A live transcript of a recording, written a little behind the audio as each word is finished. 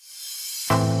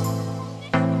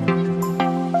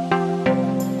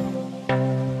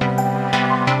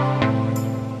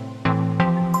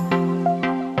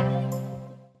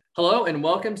and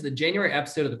welcome to the January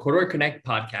episode of the Corridor Connect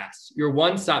podcast, your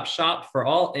one-stop shop for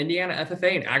all Indiana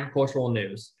FFA and agricultural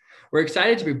news. We're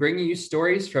excited to be bringing you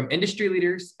stories from industry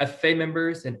leaders, FFA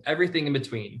members, and everything in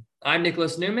between. I'm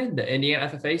Nicholas Newman, the Indiana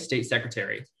FFA State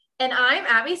Secretary. And I'm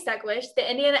Abby Steckwish, the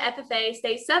Indiana FFA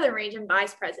State Southern Region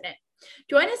Vice President.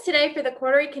 Join us today for the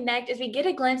Corridor Connect as we get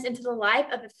a glimpse into the life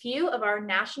of a few of our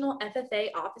national FFA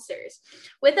officers.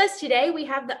 With us today, we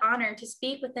have the honor to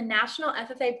speak with the National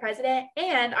FFA President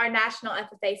and our National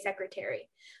FFA Secretary.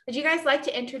 Would you guys like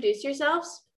to introduce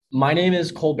yourselves? My name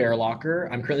is Cole Bearlocker.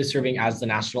 I'm currently serving as the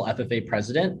National FFA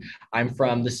President. I'm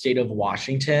from the state of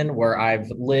Washington, where I've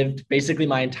lived basically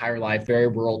my entire life, very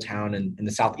rural town in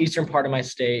the southeastern part of my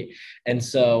state. And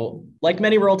so, like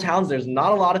many rural towns, there's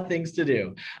not a lot of things to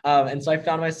do. And so I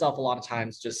found myself a lot of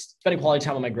times just spending quality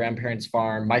time on my grandparents'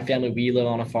 farm. My family, we live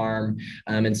on a farm.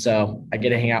 And so I get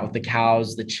to hang out with the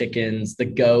cows, the chickens, the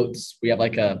goats. We have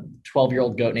like a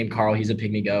 12-year-old goat named Carl. He's a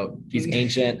pygmy goat. He's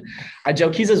ancient. I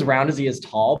joke he's as round as he is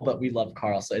tall, but we love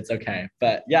Carl, so it's okay.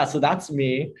 But yeah, so that's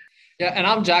me. Yeah, and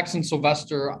I'm Jackson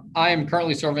Sylvester. I am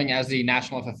currently serving as the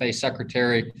National FFA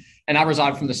Secretary, and I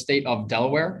reside from the state of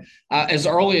Delaware. As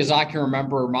early as I can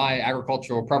remember, my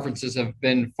agricultural preferences have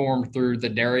been formed through the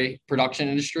dairy production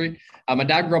industry. My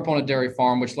dad grew up on a dairy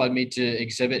farm, which led me to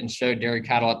exhibit and show dairy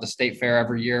cattle at the state fair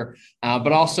every year,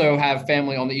 but also have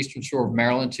family on the eastern shore of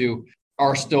Maryland who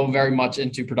are still very much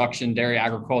into production, dairy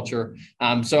agriculture.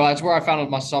 So that's where I found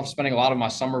myself spending a lot of my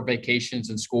summer vacations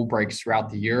and school breaks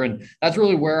throughout the year. And that's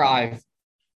really where I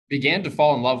began to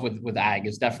fall in love with ag,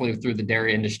 is definitely through the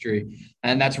dairy industry.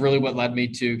 And that's really what led me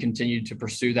to continue to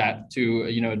pursue that to,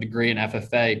 a degree in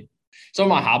FFA. Some of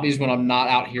my hobbies when I'm not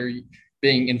out here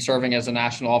being and serving as a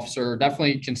national officer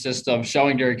definitely consist of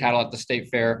showing dairy cattle at the state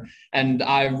fair. And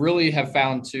I really have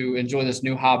found to enjoy this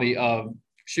new hobby of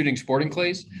shooting sporting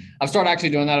clays. I've started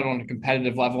actually doing that on a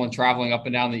competitive level and traveling up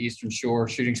and down the Eastern Shore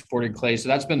shooting sporting clays. So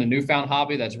that's been a newfound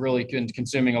hobby that's really been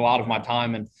consuming a lot of my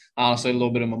time and honestly a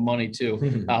little bit of my money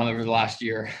too over the last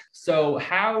year. So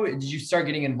how did you start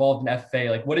getting involved in FFA?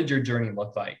 Like, what did your journey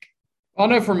look like? I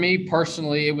know for me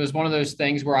personally, it was one of those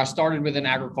things where I started within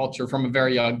agriculture from a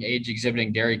very young age,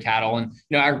 exhibiting dairy cattle. And,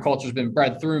 agriculture has been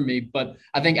bred through me, but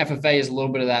I think FFA is a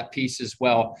little bit of that piece as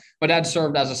well. My dad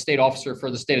served as a state officer for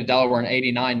the state of Delaware in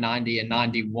 89, 90, and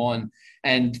 91.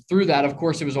 And through that, of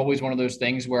course, it was always one of those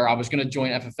things where I was going to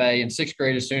join FFA in sixth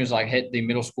grade as soon as I hit the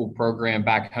middle school program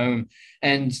back home.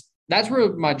 And that's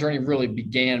where my journey really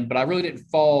began. But I really didn't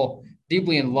fall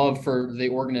deeply in love for the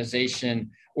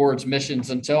organization or its missions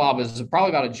until I was probably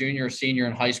about a junior or senior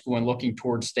in high school and looking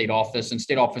towards state office. And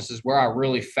state office is where I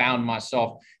really found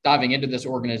myself diving into this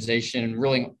organization and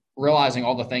really realizing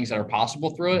all the things that are possible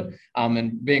through it,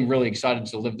 and being really excited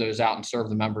to live those out and serve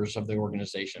the members of the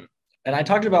organization. And I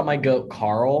talked about my goat,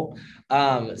 Carl.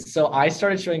 So I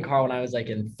started showing Carl when I was like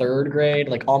in third grade.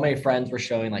 Like all my friends were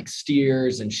showing like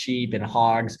steers and sheep and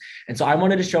hogs. And so I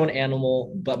wanted to show an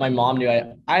animal, but my mom knew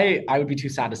I would be too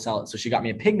sad to sell it. So she got me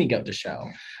a pygmy goat to show.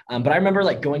 But I remember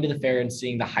like going to the fair and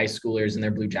seeing the high schoolers in their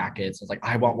blue jackets. I was like,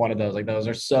 I want one of those. Like those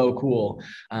are so cool.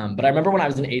 But I remember when I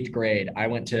was in eighth grade, I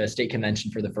went to state convention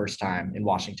for the first time in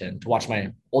Washington to watch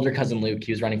my older cousin Luke.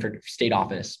 He was running for state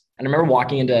office. And I remember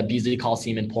walking into Beasley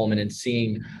Coliseum in Pullman and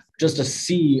seeing just a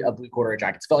sea of blue corduroy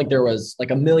jackets. It felt like there was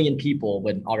like 1 million people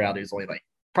when all reality was only like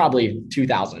probably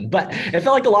 2,000. But it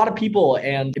felt like a lot of people.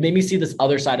 And it made me see this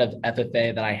other side of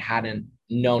FFA that I hadn't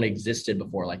known existed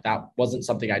before. Like that wasn't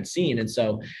something I'd seen. And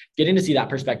so getting to see that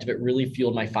perspective, it really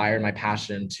fueled my fire and my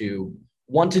passion to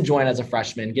want to join as a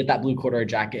freshman, get that blue corduroy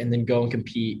jacket, and then go and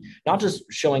compete, not just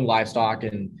showing livestock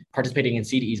and participating in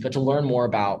CDEs, but to learn more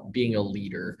about being a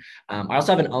leader. I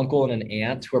also have an uncle and an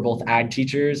aunt who are both ag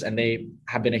teachers, and they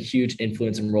have been a huge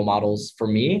influence and role models for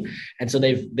me. And so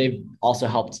they've also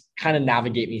helped kind of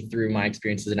navigate me through my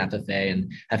experiences in FFA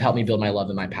and have helped me build my love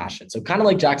and my passion. So kind of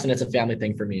like Jackson, it's a family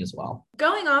thing for me as well.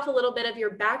 Going off a little bit of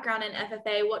your background in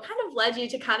FFA, what kind of led you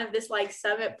to kind of this like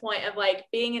summit point of like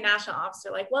being a national officer?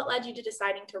 Like what led you to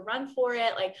deciding to run for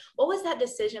it? Like what was that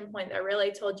decision point that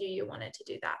really told you wanted to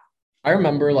do that? I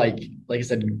remember like I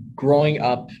said, growing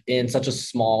up in such a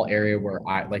small area where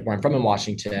I'm from in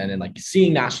Washington, and like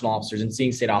seeing national officers and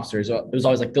seeing state officers, it was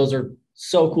always like, those are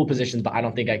so cool positions, but I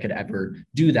don't think I could ever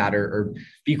do that or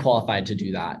be qualified to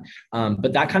do that.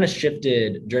 But that kind of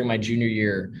shifted during my junior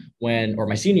year or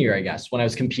my senior year, I guess, when I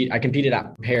competed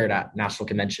paired at national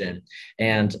convention,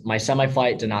 and my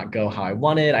semi-flight did not go how I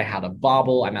wanted. I had a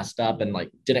bobble, I messed up and like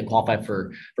didn't qualify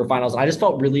for finals. I just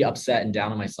felt really upset and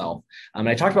down on myself. And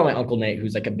I talked about my uncle Nate,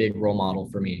 who's like a big role model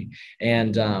for me.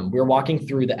 And we were walking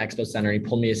through the expo center, and he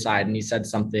pulled me aside and he said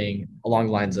something along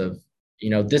the lines of,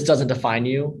 this doesn't define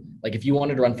you. Like if you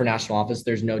wanted to run for national office,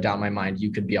 there's no doubt in my mind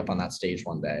you could be up on that stage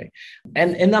one day.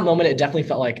 And in that moment, it definitely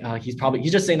felt like he's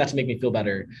just saying that to make me feel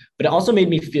better. But it also made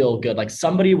me feel good. Like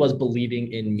somebody was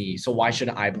believing in me. So why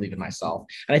shouldn't I believe in myself?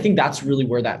 And I think that's really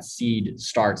where that seed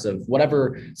starts of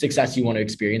whatever success you want to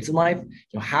experience in life.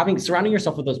 Surrounding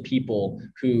yourself with those people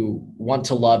who want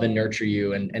to love and nurture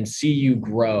you and see you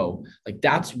grow. Like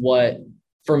that's what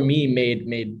for me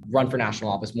made run for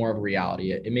national office more of a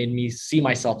reality. It made me see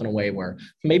myself in a way where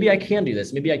maybe I can do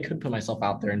this. Maybe I could put myself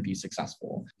out there and be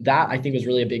successful. That I think was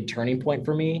really a big turning point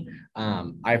for me.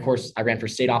 I ran for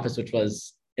state office, which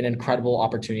was an incredible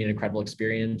opportunity, an incredible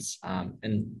experience.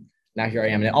 And now here I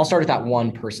am. And it all started with that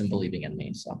one person believing in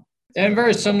me. So. And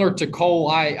very similar to Cole,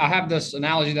 I have this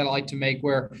analogy that I like to make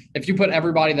where if you put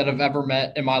everybody that I've ever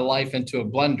met in my life into a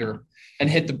blender and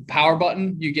hit the power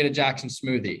button, you get a Jackson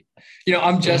smoothie.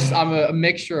 I'm a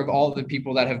mixture of all the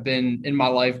people that have been in my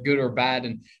life, good or bad.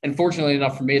 And fortunately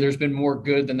enough for me, there's been more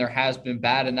good than there has been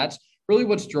bad. And that's really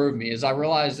what's drove me is I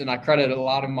realized, and I credit a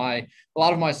lot of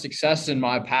my success in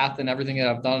my path and everything that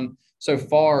I've done so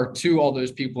far to all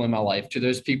those people in my life, to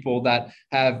those people that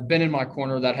have been in my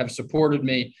corner, that have supported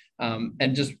me,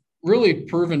 and just really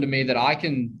proven to me that I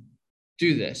can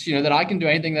do this, that I can do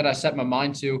anything that I set my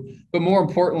mind to. But more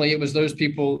importantly, it was those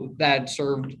people that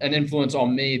served an influence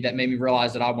on me that made me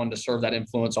realize that I wanted to serve that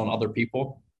influence on other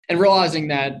people. And realizing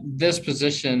that this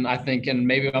position, I think, and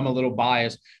maybe I'm a little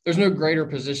biased, there's no greater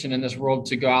position in this world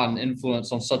to go out and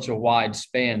influence on such a wide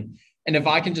span. And if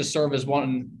I can just serve as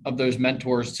one of those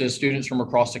mentors to students from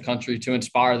across the country to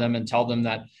inspire them and tell them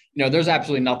that, there's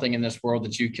absolutely nothing in this world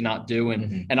that you cannot do.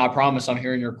 And I promise I'm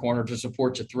here in your corner to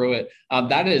support you through it.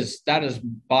 That is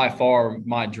by far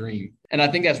my dream. And I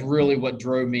think that's really what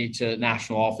drove me to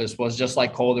national office was just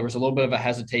like Cole, there was a little bit of a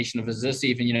hesitation of, is this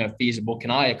even, feasible? Can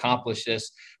I accomplish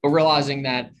this? But realizing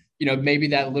that, maybe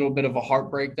that little bit of a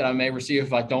heartbreak that I may receive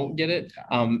if I don't get it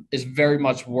is very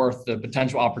much worth the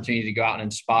potential opportunity to go out and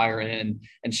inspire and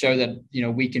show that,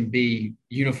 we can be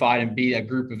unified and be a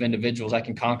group of individuals that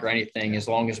can conquer anything as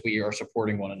long as we are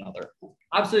supporting one another.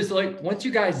 Absolutely. So once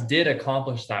you guys did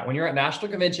accomplish that, when you're at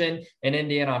National Convention in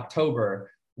Indy in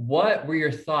October, what were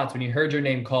your thoughts when you heard your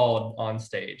name called on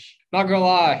stage? Not gonna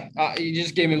lie, you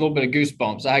just gave me a little bit of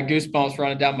goosebumps. I had goosebumps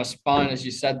running down my spine as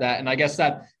you said that. And I guess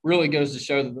that really goes to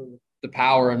show the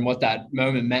power and what that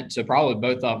moment meant to probably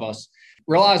both of us.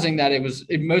 Realizing that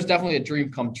it most definitely a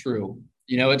dream come true.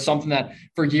 It's something that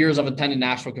for years I've attended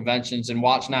national conventions and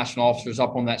watched national officers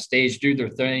up on that stage do their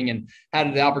thing and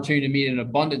had the opportunity to meet an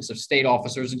abundance of state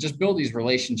officers and just build these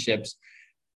relationships.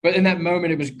 But in that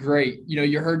moment, it was great.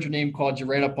 You heard your name called, you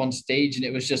ran up on stage, and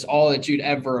it was just all that you'd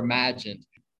ever imagined.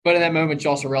 But in that moment,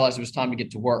 you also realized it was time to get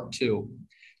to work too.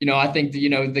 I think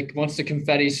that, once the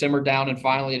confetti simmered down and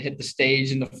finally it hit the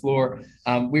stage and the floor,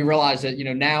 we realized that,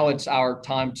 now it's our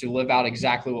time to live out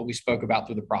exactly what we spoke about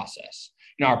through the process.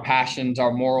 Our passions,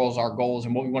 our morals, our goals,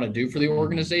 and what we want to do for the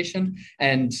organization.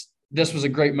 And this was a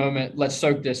great moment. Let's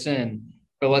soak this in,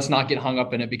 but let's not get hung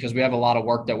up in it because we have a lot of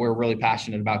work that we're really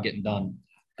passionate about getting done.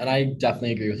 And I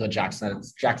definitely agree with what Jackson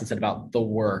said about the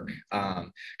work.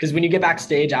 Because when you get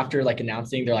backstage after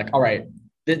announcing, they're like, all right,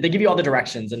 they give you all the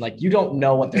directions and you don't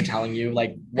know what they're telling you.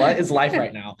 What is life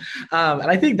right now? And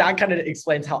I think that kind of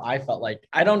explains how I felt.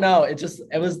 I don't know. It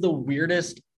was the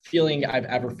weirdest feeling I've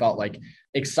ever felt.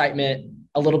 Excitement,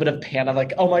 a little bit of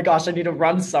panic, oh my gosh, I need to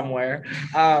run somewhere.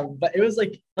 But it was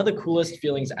one of the coolest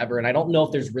feelings ever. And I don't know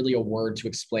if there's really a word to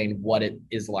explain what it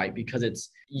is like, because it's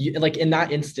in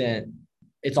that instant,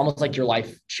 it's almost like your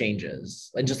life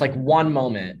changes. And just one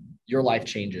moment, your life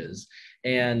changes.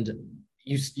 And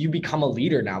you become a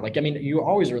leader now. You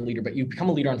always are a leader, but you become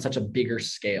a leader on such a bigger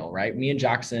scale, right? Me and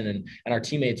Jackson and our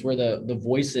teammates, we're the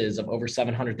voices of over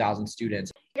 700,000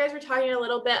 students. You guys were talking a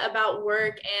little bit about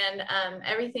work and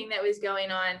everything that was going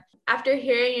on. After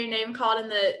hearing your name called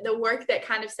and the work that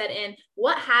kind of set in,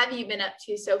 what have you been up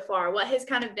to so far? What has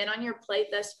kind of been on your plate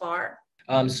thus far?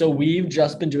 So we've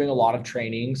just been doing a lot of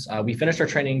trainings. We finished our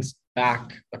trainings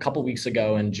back a couple weeks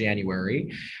ago in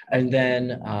January. And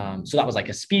then, so that was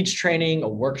a speech training, a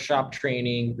workshop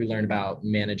training. We learned about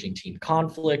managing team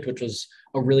conflict, which was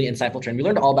a really insightful training. We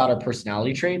learned all about our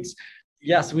personality traits.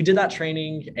 Yes, we did that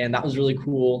training and that was really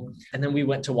cool. And then we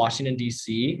went to Washington,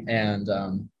 D.C. and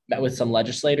met with some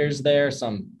legislators there,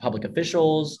 some public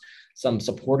officials, some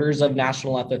supporters of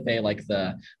National FFA, like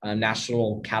the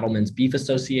National Cattlemen's Beef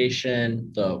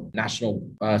Association, the National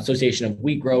Association of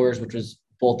Wheat Growers, which was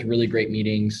both really great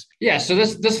meetings. Yeah, so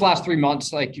this last 3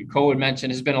 months, like Cole had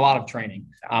mentioned, has been a lot of training,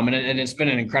 and it's been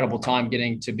an incredible time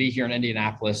getting to be here in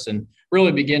Indianapolis and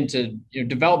really begin to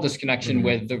develop this connection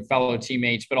with the fellow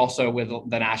teammates, but also with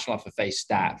the National FFA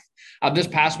staff. This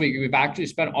past week, we've actually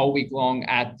spent all week long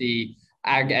at the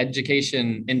Ag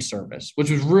Education in-service, which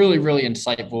was really, really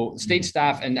insightful. State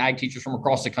staff and ag teachers from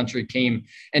across the country came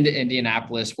into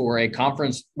Indianapolis for a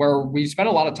conference where we spent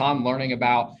a lot of time learning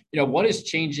about, what is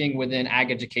changing within ag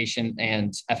education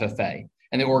and FFA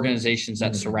and the organizations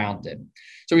that surround it.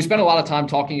 So we spent a lot of time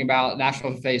talking about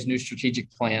National FFA's new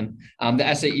strategic plan,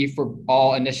 the SAE for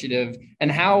All initiative,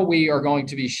 and how we are going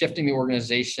to be shifting the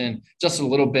organization just a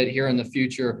little bit here in the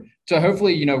future to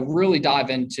hopefully, really dive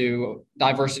into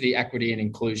diversity, equity, and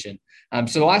inclusion.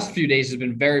 So the last few days has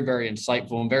been very, very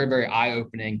insightful and very, very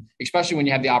eye-opening, especially when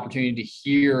you have the opportunity to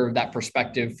hear that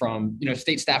perspective from,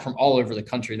 state staff from all over the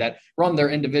country that run their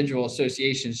individual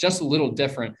associations just a little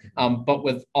different, but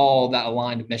with all that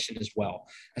aligned mission as well.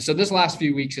 And so this last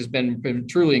few weeks has been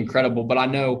truly incredible, but I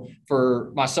know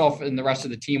for myself and the rest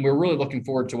of the team, we're really looking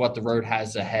forward to what the road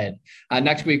has ahead.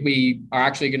 Next week, we are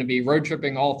actually going to be road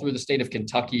tripping all through the state of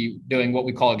Kentucky, doing what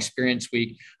we call Experience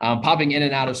Week, popping in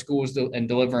and out of schools and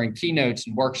delivering keynotes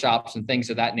and workshops and things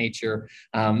of that nature.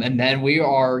 And then we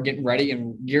are getting ready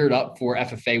and geared up for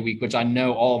FFA week, which I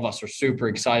know all of us are super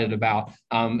excited about.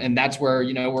 And that's where,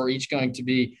 we're each going to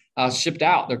be shipped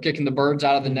out. They're kicking the birds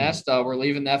out of the nest. We're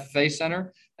leaving the FFA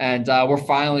center, and we're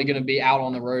finally going to be out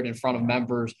on the road in front of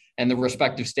members and the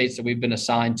respective states that we've been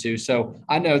assigned to. So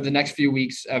I know the next few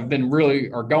weeks are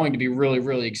going to be really,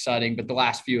 really exciting, but the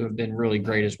last few have been really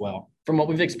great as well. From what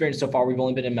we've experienced so far, we've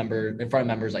only been in front of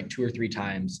members like 2 or 3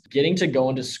 times. Getting to go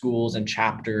into schools and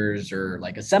chapters or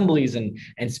like assemblies and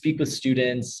speak with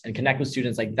students and connect with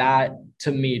students, like that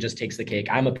to me just takes the cake.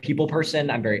 I'm a people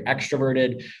person. I'm very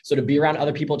extroverted. So to be around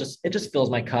other people, it just fills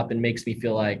my cup and makes me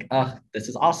feel like, this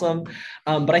is awesome.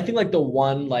 But I think like the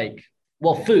one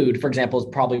food, for example, is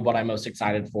probably what I'm most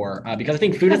excited for because I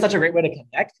think food is such a great way to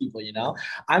connect people,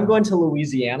 I'm going to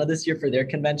Louisiana this year for their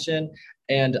convention,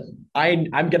 and I'm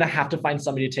going to have to find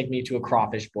somebody to take me to a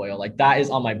crawfish boil. Like that is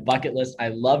on my bucket list. I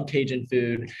love Cajun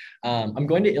food. I'm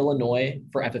going to Illinois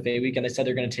for FFA week, and they said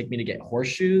they're going to take me to get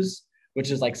horseshoes,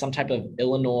 which is like some type of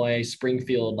Illinois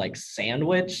Springfield like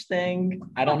sandwich thing.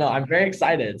 I don't know. I'm very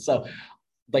excited. So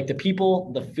like the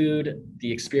people, the food,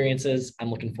 the experiences, I'm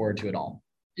looking forward to it all.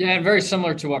 Yeah, and very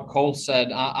similar to what Cole said,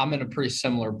 I'm in a pretty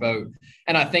similar boat.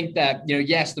 And I think that,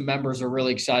 yes, the members are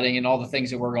really exciting and all the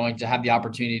things that we're going to have the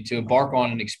opportunity to embark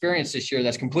on and experience this year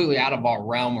that's completely out of our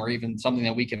realm or even something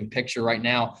that we can picture right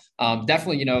now.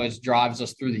 Definitely, it drives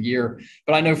us through the year.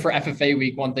 But I know for FFA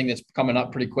week, one thing that's coming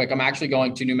up pretty quick, I'm actually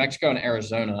going to New Mexico and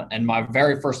Arizona. And my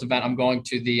very first event, I'm going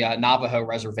to the Navajo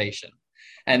reservation.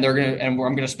 And I'm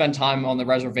going to spend time on the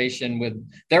reservation with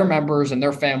their members and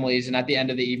their families. And at the end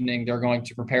of the evening, they're going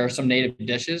to prepare some native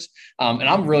dishes. And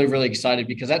I'm really, really excited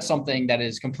because that's something that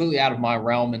is completely out of my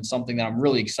realm and something that I'm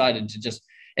really excited to just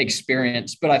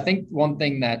experience. But I think one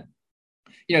thing that,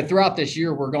 throughout this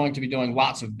year, we're going to be doing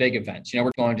lots of big events.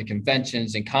 We're going to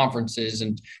conventions and conferences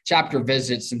and chapter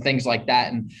visits and things like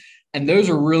that. And those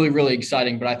are really, really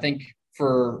exciting. But I think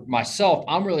for myself,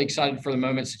 I'm really excited for the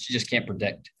moments that you just can't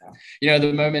predict.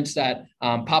 The moments that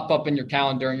pop up in your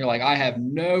calendar and you're like, I have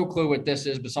no clue what this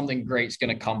is, but something great's going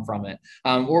to come from it.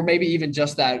 Or maybe even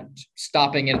just that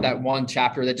stopping at that one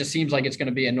chapter that just seems like it's going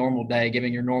to be a normal day,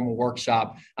 giving your normal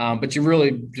workshop. But you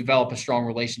really develop a strong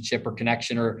relationship or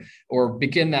connection or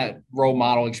begin that role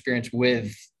model experience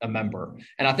with a member.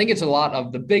 And I think it's a lot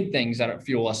of the big things that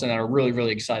fuel us and that are really,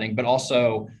 really exciting, but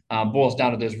also boils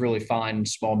down to those really fine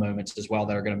small moments as well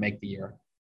that are going to make the year.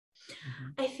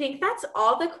 I think that's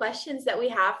all the questions that we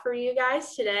have for you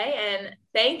guys today. And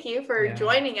thank you for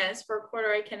joining us for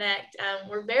Corduroy Connect.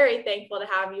 We're very thankful to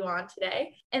have you on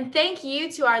today. And thank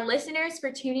you to our listeners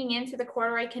for tuning in to the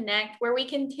Corduroy Connect, where we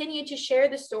continue to share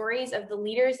the stories of the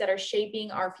leaders that are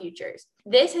shaping our futures.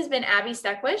 This has been Abby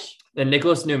Steckwish and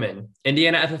Nicholas Newman.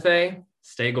 Indiana FFA,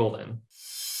 stay golden.